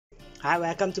Hi,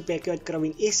 welcome to Yard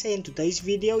GrowingSA, and today's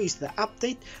video is the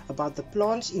update about the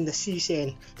plants in the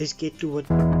season. Let's get to it.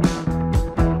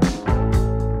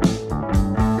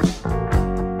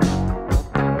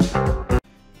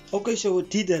 Okay, so it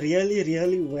did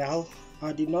really well.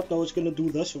 I did not know it's gonna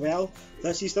do this well.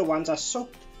 This is the ones I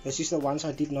soaked. This is the ones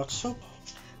I did not soak.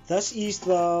 This is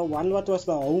the one what was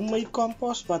the homemade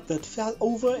compost, but it fell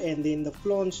over and then the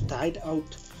plants died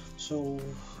out. So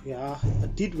yeah,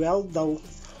 it did well though.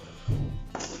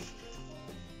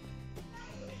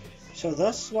 So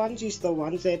this one is the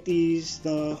one that is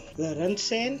the rinse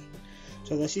sand.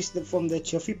 So this is from the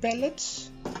Jiffy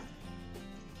pellets.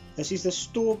 This is the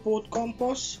store-bought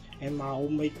compost and my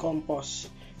homemade compost.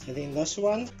 And then this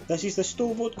one, this is the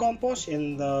store-bought compost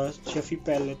and the Jiffy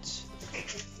pellets.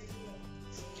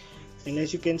 And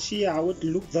as you can see how it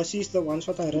look, this is the ones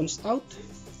that I rinsed out.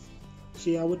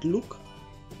 See how it look.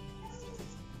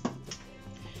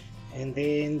 And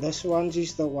then this ones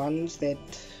is the ones that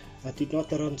I did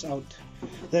not rinse out.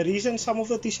 The reason some of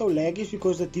it is so laggy is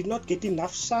because they did not get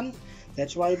enough sun.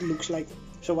 That's why it looks like.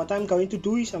 So what I'm going to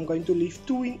do is I'm going to leave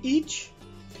 2 in each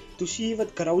to see if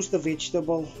it grows the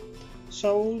vegetable.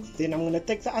 So then I'm going to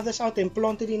take the others out and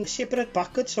plant it in separate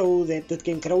buckets so that it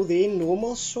can grow there in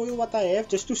normal soil what I have,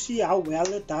 just to see how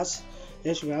well it does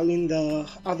as well in the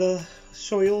other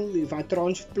soil if I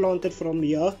transplant it from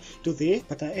here to there.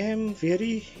 But I am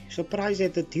very surprised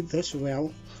that it did this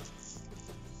well.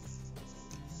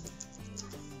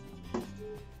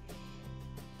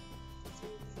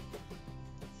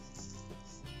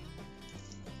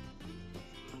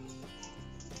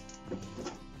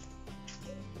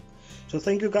 So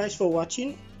thank you guys for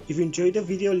watching. If you enjoyed the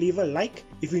video, leave a like.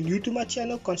 If you're new to my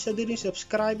channel, consider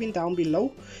subscribing down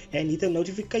below and hit the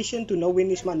notification to know when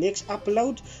is my next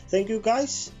upload. Thank you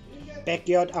guys.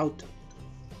 Backyard out.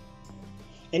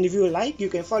 And if you like, you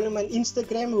can follow me on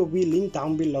Instagram, will be linked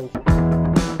down below.